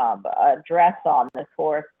green dress on, this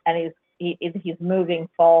horse, and he's moving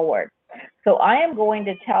forward. So I am going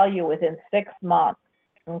to tell you within 6 months,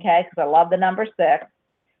 okay, because I love the number 6,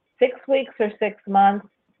 6 weeks or 6 months,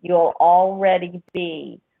 you'll already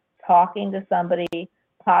be talking to somebody,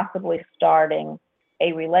 possibly starting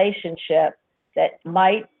a relationship that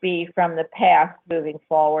might be from the past moving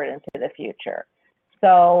forward into the future.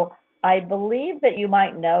 So I believe that you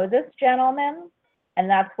might know this gentleman, and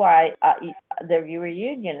that's why the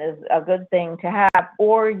reunion is a good thing to have,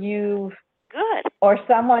 or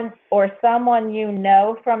someone you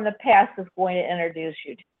know from the past is going to introduce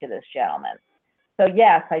you to this gentleman. So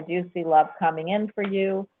yes, I do see love coming in for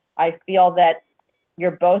you. I feel that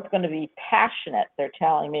you're both going to be passionate, they're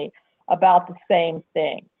telling me, about the same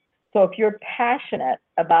thing. So if you're passionate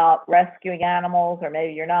about rescuing animals, or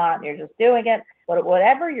maybe you're not, and you're just doing it, but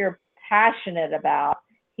whatever you're passionate about,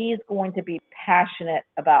 he's going to be passionate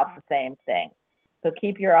about the same thing. So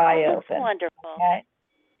keep your eye open. That's wonderful. Okay?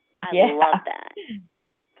 I love that.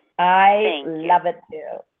 I love it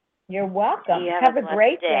too. You're welcome. Have a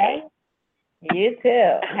great day. You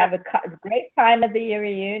too. Have a great time at the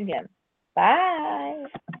reunion. Bye.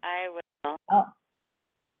 I will.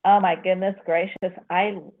 Oh my goodness gracious.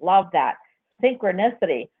 I love that.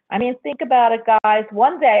 Synchronicity. I mean, think about it, guys.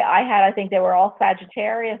 One day I think they were all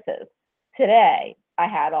Sagittariuses. Today, I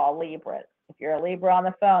had all Libras. If you're a Libra on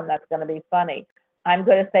the phone, that's going to be funny. I'm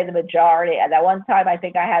going to say the majority. At that one time, I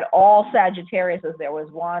think I had all Sagittariuses. There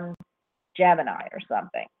was one Gemini or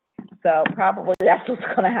something. So probably that's what's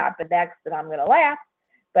going to happen next, and I'm going to laugh.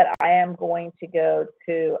 But I am going to go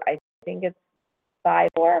to, I think it's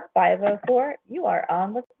 504. You are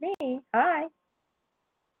on with me. Hi.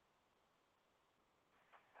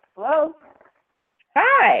 Hello.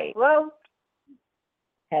 Hi. Hello.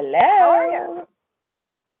 Hello. How are you?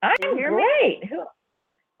 I'm great. Who?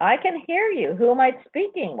 I can hear you. Who am I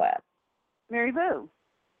speaking with? Mary Lou.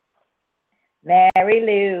 Mary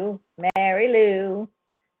Lou. Mary Lou.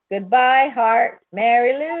 Goodbye, heart.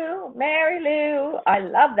 Mary Lou. Mary Lou. I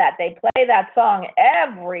love that. They play that song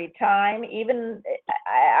every time. Even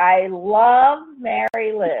I love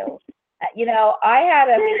Mary Lou. You know, I had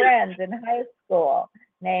a friend in high school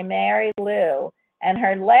named Mary Lou, and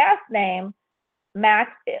her last name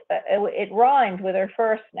matched. It rhymed with her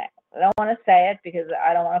first name. I don't want to say it because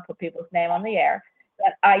I don't want to put people's name on the air.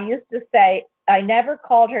 But I used to say I never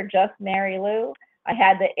called her just Mary Lou. I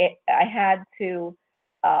had to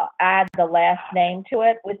add the last name to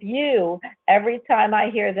it. With you, every time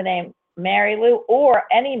I hear the name Mary Lou or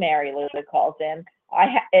any Mary Lou that calls in,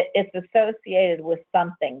 it's associated with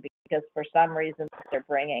something because for some reason they're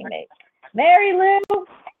bringing me. Mary Lou,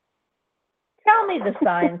 tell me the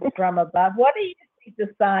signs from above. What do you think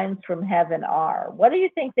the signs from heaven are? What do you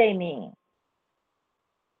think they mean?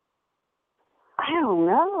 I don't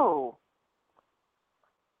know.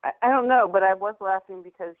 I don't know, but I was laughing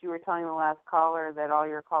because you were telling the last caller that all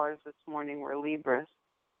your callers this morning were Libras.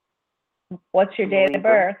 What's your date of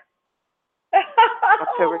birth?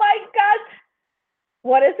 Oh my gosh.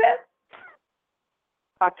 What is it?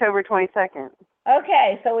 October 22nd.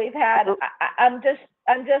 Okay, so we've had. I'm just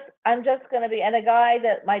going to be, and a guy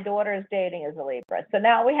that my daughter is dating is a Libra. So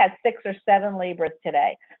now we had 6 or 7 Libras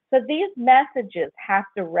today. So these messages have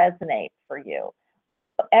to resonate for you.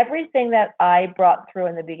 Everything that I brought through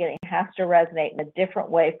in the beginning has to resonate in a different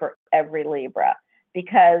way for every Libra,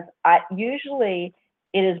 because usually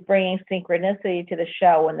it is bringing synchronicity to the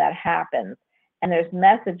show when that happens. And there's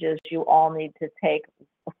messages you all need to take,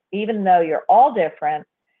 even though you're all different,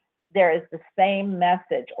 there is the same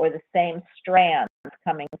message or the same strands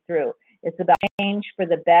coming through. It's about change for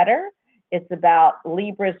the better. It's about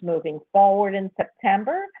Libras moving forward in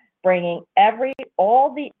September, bringing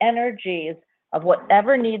all the energies of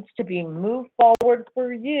whatever needs to be moved forward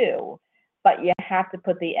for you, but you have to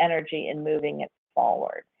put the energy in moving it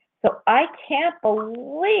forward. So I can't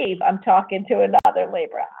believe I'm talking to another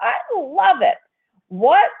Libra. I love it.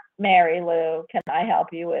 What, Mary Lou, can I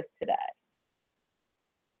help you with today?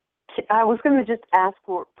 I was going to just ask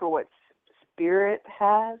for what Spirit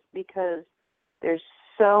has, because there's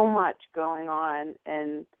so much going on,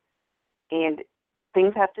 and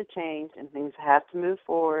things have to change and things have to move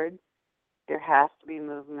forward. There has to be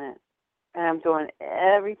movement. And I'm doing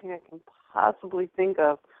everything I can possibly think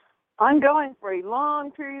of, ongoing for a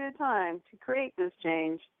long period of time, to create this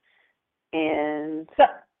change. And so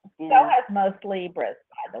has most Libras,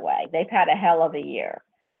 by the way. They've had a hell of a year.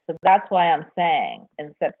 So that's why I'm saying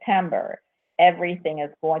in September, everything is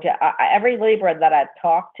going to, every Libra that I've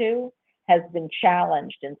talked to has been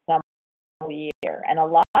challenged in some year. And a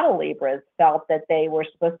lot of Libras felt that they were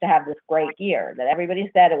supposed to have this great year, that everybody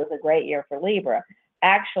said it was a great year for Libra.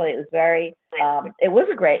 Actually, it was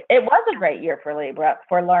a great year for Libra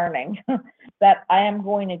for learning. But I am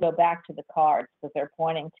going to go back to the cards because they're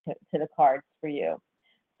pointing to the cards for you.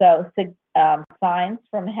 So signs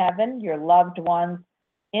from heaven, your loved ones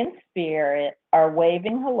in spirit are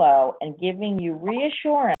waving hello and giving you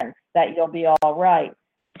reassurance that you'll be all right.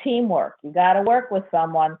 Teamwork. You got to work with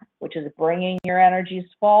someone, which is bringing your energies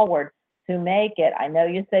forward to make it. I know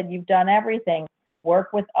you said you've done everything.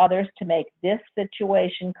 Work with others to make this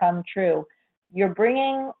situation come true. You're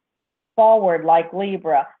bringing forward, like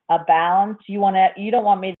Libra, a balance. You don't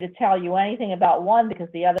want me to tell you anything about one because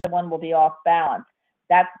the other one will be off balance.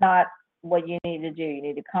 That's not what you need to do. You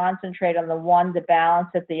need to concentrate on the one to balance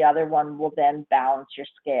it. The other one will then balance your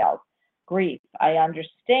scales. Grief. I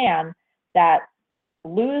understand that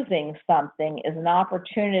losing something is an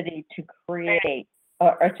opportunity to create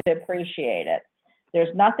or to appreciate it.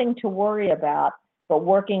 There's nothing to worry about, but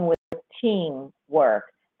working with teamwork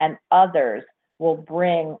and others will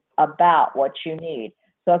bring about what you need.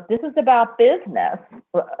 So if this is about business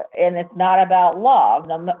and it's not about love,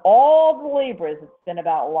 all the Libras, it's been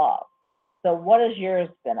about love. So what has yours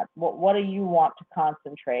been? What do you want to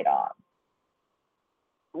concentrate on?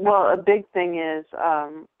 Well, a big thing is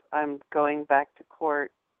I'm going back to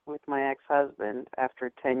court with my ex-husband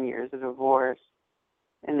after 10 years of divorce,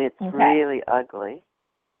 and it's really ugly.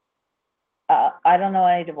 I don't know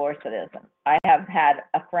any divorce that isn't. I have had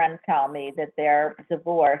a friend tell me that their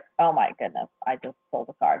divorce, oh my goodness, I just pulled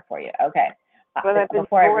a card for you. Okay. But I've been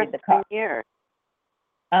Before I read the card. 10 years.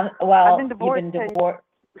 Well, I've been divorced. You've been divorced.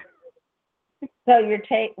 So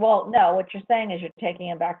well, no, what you're saying is you're taking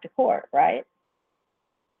him back to court, right?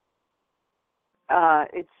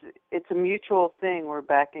 It's a mutual thing. We're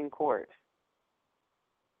back in court.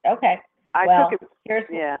 Okay.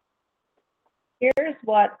 Here's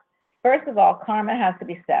what, first of all, karma has to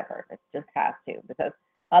be severed. It just has to, because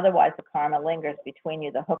otherwise the karma lingers between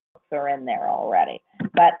you. The hooks are in there already.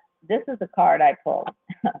 But this is the card I pulled.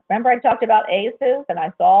 Remember I talked about aces, and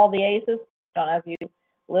I saw all the aces? I don't know if you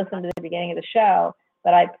listened to the beginning of the show,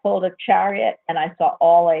 but I pulled a chariot, and I saw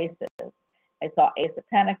all aces. I saw ace of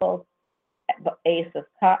pentacles, ace of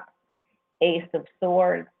cups, ace of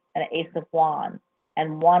swords, and ace of wands.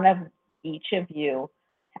 And one of each of you,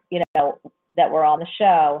 that were on the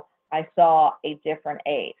show, I saw a different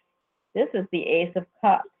ace. This is the ace of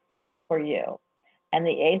cups for you. And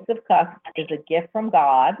the ace of cups is a gift from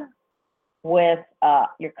God with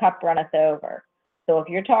your cup runneth over. So if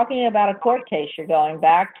you're talking about a court case you're going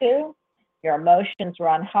back to, your emotions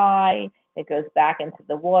run high, it goes back into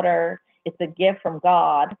the water. It's a gift from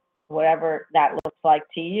God, whatever that looks like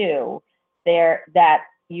to you, that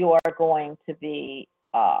you are going to be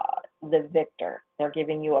the victor. They're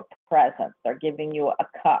giving you a present. They're giving you a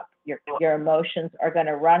cup. Your emotions are going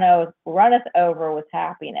to runneth over with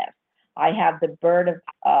happiness. I have the bird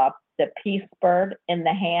of the peace bird in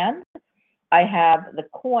the hand. I have the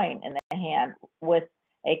coin in the hand with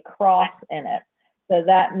a cross in it. So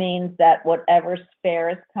that means that whatever spare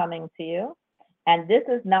is coming to you, and this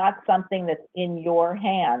is not something that's in your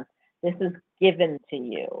hands. This is given to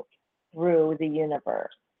you through the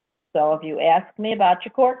universe. So if you ask me about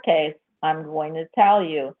your court case, I'm going to tell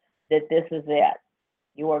you that this is it.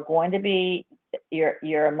 You are going to be,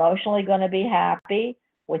 you're emotionally going to be happy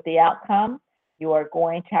with the outcome. You are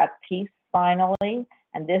going to have peace finally.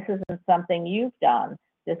 And this isn't something you've done.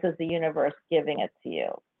 This is the universe giving it to you.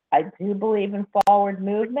 I do believe in forward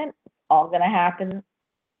movement. It's all going to happen.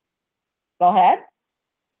 Go ahead.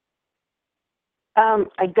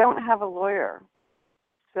 I don't have a lawyer,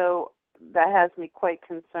 so that has me quite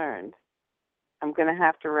concerned. I'm going to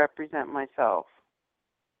have to represent myself.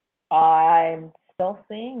 I'm still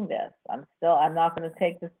seeing this. I'm not going to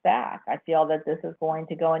take this back. I feel that this is going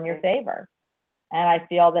to go in your favor. And I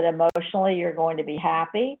feel that emotionally you're going to be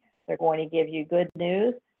happy. They're going to give you good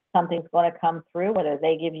news. Something's going to come through, whether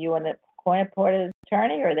they give you an appointed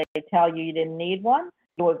attorney or they tell you didn't need one.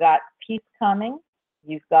 You've got peace coming.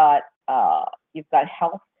 You've got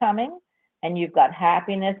health coming, and you've got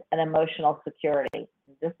happiness and emotional security.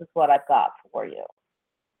 This is what I've got for you.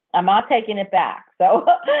 I'm not taking it back, so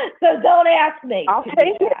don't ask me. I'll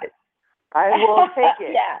take it. I will take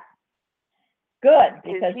it. Yeah. Good,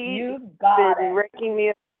 because you've got it. He's been wrecking me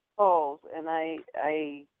up holes, and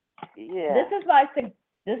yeah.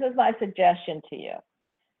 This is my suggestion to you.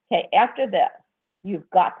 Okay, after this, you've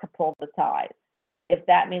got to pull the ties. If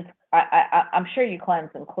that means, I'm sure you cleanse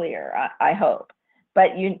and clear, I hope.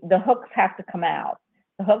 But the hooks have to come out.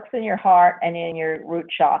 The hooks in your heart and in your root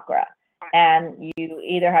chakra. And you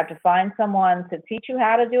either have to find someone to teach you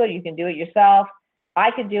how to do it. You can do it yourself.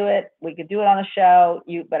 I could do it. We could do it on a show,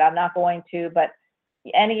 but I'm not going to. But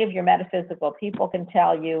any of your metaphysical people can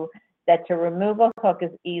tell you that to remove a hook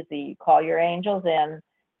is easy. You call your angels in,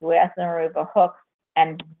 you ask them to remove a hook,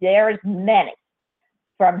 and there's many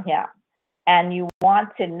from him. And you want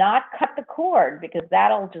to not cut the cord, because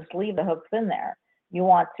that'll just leave the hooks in there. You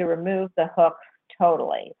want to remove the hooks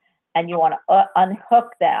totally, and you want to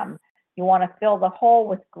unhook them. You want to fill the hole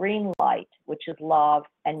with green light, which is love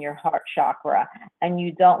and your heart chakra, and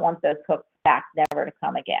you don't want those hooks back, never to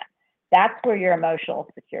come again. That's where your emotional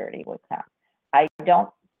security would come. I don't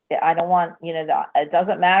want, it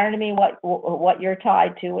doesn't matter to me what you're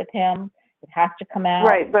tied to with him. It has to come out.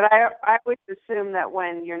 Right, but I would assume that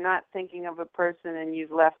when you're not thinking of a person and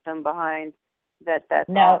you've left them behind, that's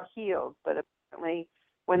all healed. But apparently,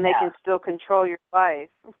 when they can still control your life,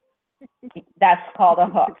 that's called a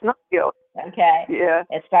hook. It's not healed. Okay. Yeah.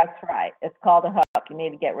 That's right. It's called a hook. You need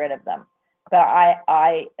to get rid of them. So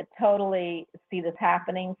I totally see this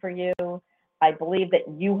happening for you. I believe that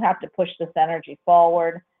you have to push this energy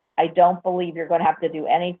forward. I don't believe you're going to have to do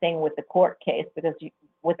anything with the court case, because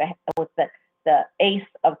with the Ace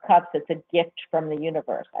of Cups, it's a gift from the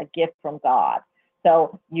universe, a gift from God.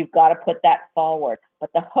 So you've got to put that forward.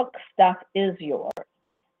 But the hook stuff is yours,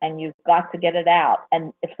 and you've got to get it out.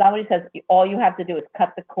 And if somebody says all you have to do is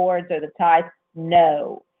cut the cords or the ties,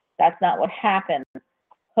 no, that's not what happens.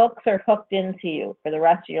 hooks are hooked into you for the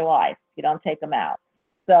rest of your life. You don't take them out.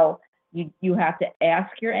 So you have to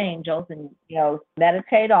ask your angels and,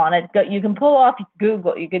 meditate on it. You can pull off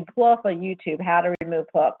Google, you can pull off on YouTube how to remove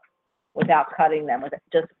hooks without cutting them, with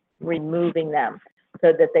just removing them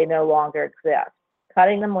so that they no longer exist.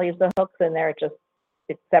 Cutting them leaves the hooks in there,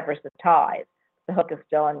 it severs the ties. The hook is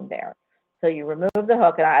still in there. So you remove the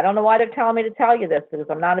hook, and I don't know why they're telling me to tell you this because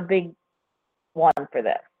I'm not a big one for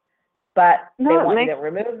this. But they want you to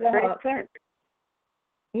remove the hook. Sense.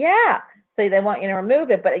 Yeah. So they want you to remove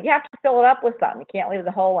it, but you have to fill it up with something. You can't leave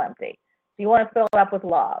the hole empty. So you want to fill it up with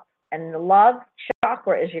love. And the love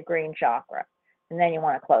chakra is your green chakra. And then you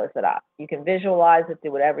want to close it up. You can visualize it,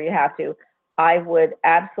 do whatever you have to. I would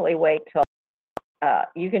absolutely wait till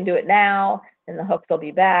you can do it now, and the hooks will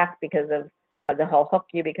be back because of they'll hook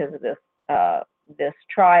you because of this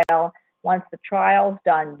trial. Once the trial's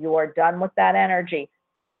done, you're done with that energy.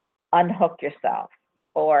 Unhook yourself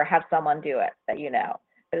or have someone do it that you know.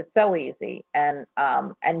 But it's so easy, and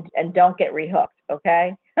don't get rehooked,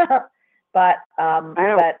 okay? but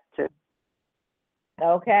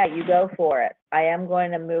okay, you go for it. I am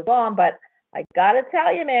going to move on, but I gotta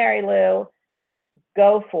tell you, Mary Lou,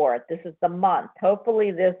 go for it. This is the month.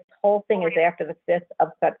 Hopefully, this whole thing is after the 5th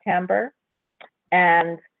of September,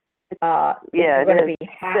 and you're going to be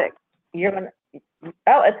happy. You're going to.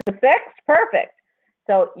 Oh, it's the 6th. Perfect.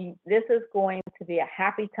 So this is going to be a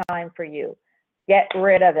happy time for you. Get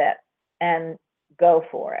rid of it and go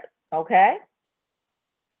for it. Okay?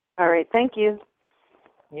 All right. Thank you.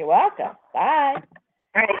 You're welcome. Bye.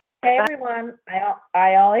 All right. Hey, everyone.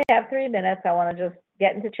 I only have 3 minutes. I want to just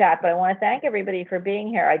get into chat, but I want to thank everybody for being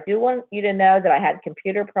here. I do want you to know that I had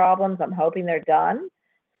computer problems. I'm hoping they're done.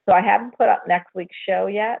 So I haven't put up next week's show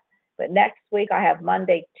yet, but next week I have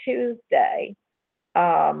Monday, Tuesday,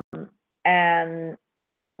 and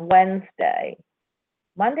Wednesday.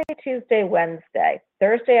 Monday, Tuesday, Wednesday.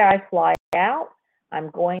 Thursday, I fly out. I'm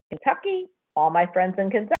going to Kentucky. All my friends in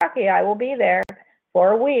Kentucky, I will be there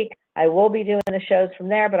for a week. I will be doing the shows from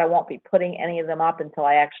there, but I won't be putting any of them up until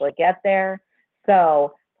I actually get there.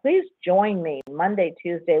 So please join me Monday,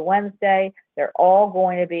 Tuesday, Wednesday. They're all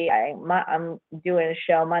going to be, I'm doing a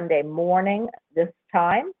show Monday morning this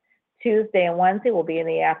time. Tuesday and Wednesday will be in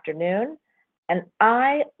the afternoon. And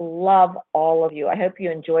I love all of you. I hope you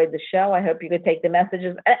enjoyed the show. I hope you could take the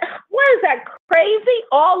messages. What is that, crazy?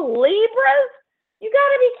 All Libras? You got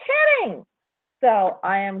to be kidding. So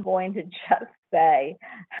I am going to just say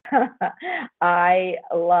I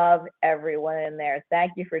love everyone in there.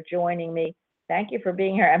 Thank you for joining me. Thank you for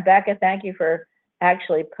being here. And Becca, thank you for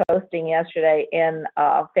actually posting yesterday in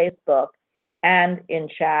Facebook and in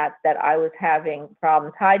chat that I was having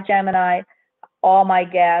problems. Hi, Gemini, all my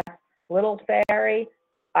guests. Little Fairy,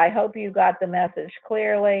 I hope you got the message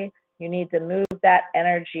clearly. You need to move that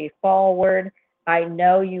energy forward. I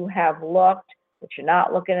know you have looked, but you're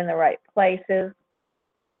not looking in the right places.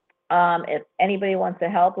 If anybody wants to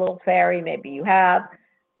help Little Fairy, maybe you have.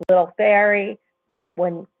 Little Fairy,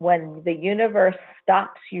 when the universe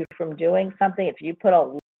stops you from doing something, if you put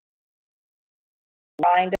a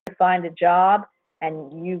trying to find a job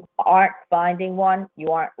and you aren't finding one, you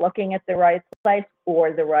aren't looking at the right place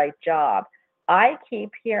or the right job. I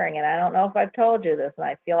keep hearing, and I don't know if I've told you this, and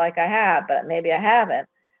I feel like I have, but maybe I haven't.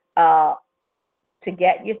 To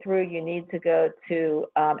get you through, you need to go to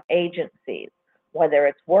agencies, whether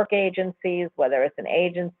it's work agencies, whether it's an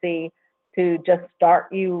agency to just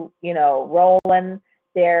start you, rolling.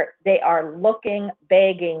 They are looking,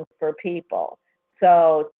 begging for people.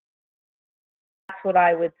 So that's what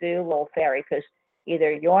I would do, Little Fairy, because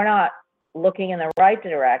either you're not looking in the right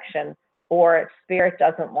direction or Spirit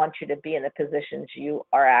doesn't want you to be in the positions you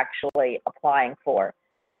are actually applying for.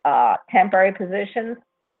 Temporary positions,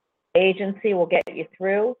 agency will get you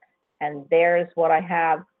through, and there's what I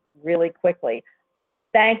have really quickly.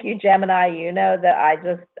 Thank you, Gemini. You know that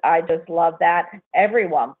I just love that.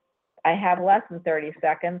 Everyone, I have less than 30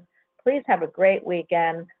 seconds. Please have a great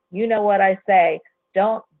weekend. You know what I say.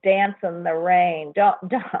 Don't dance in the rain. Don't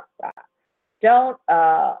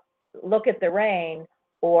look at the rain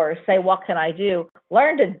or say, what can I do?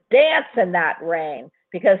 Learn to dance in that rain,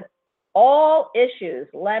 because all issues,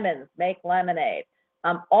 lemons make lemonade.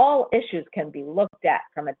 All issues can be looked at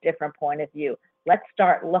from a different point of view. Let's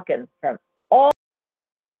start looking from all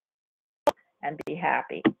and be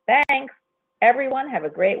happy. Thanks, everyone. Have a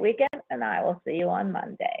great weekend, and I will see you on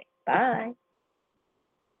Monday. Bye.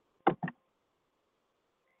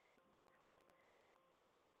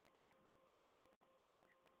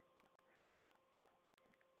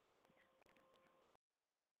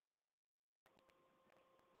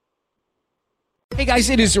 Hey guys,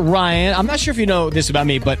 it is Ryan. I'm not sure if you know this about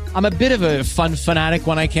me, but I'm a bit of a fun fanatic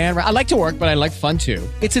when I can. I like to work, but I like fun too.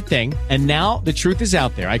 It's a thing. And now the truth is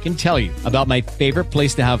out there. I can tell you about my favorite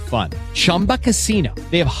place to have fun. Chumba Casino.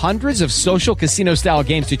 They have hundreds of social casino style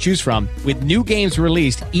games to choose from with new games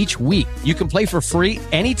released each week. You can play for free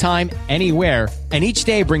anytime, anywhere. And each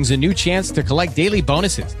day brings a new chance to collect daily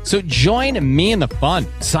bonuses. So join me in the fun.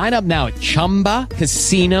 Sign up now at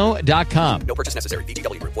ChumbaCasino.com. No purchase necessary.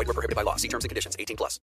 VGW Group. Void where prohibited by law. See terms and conditions. 18+.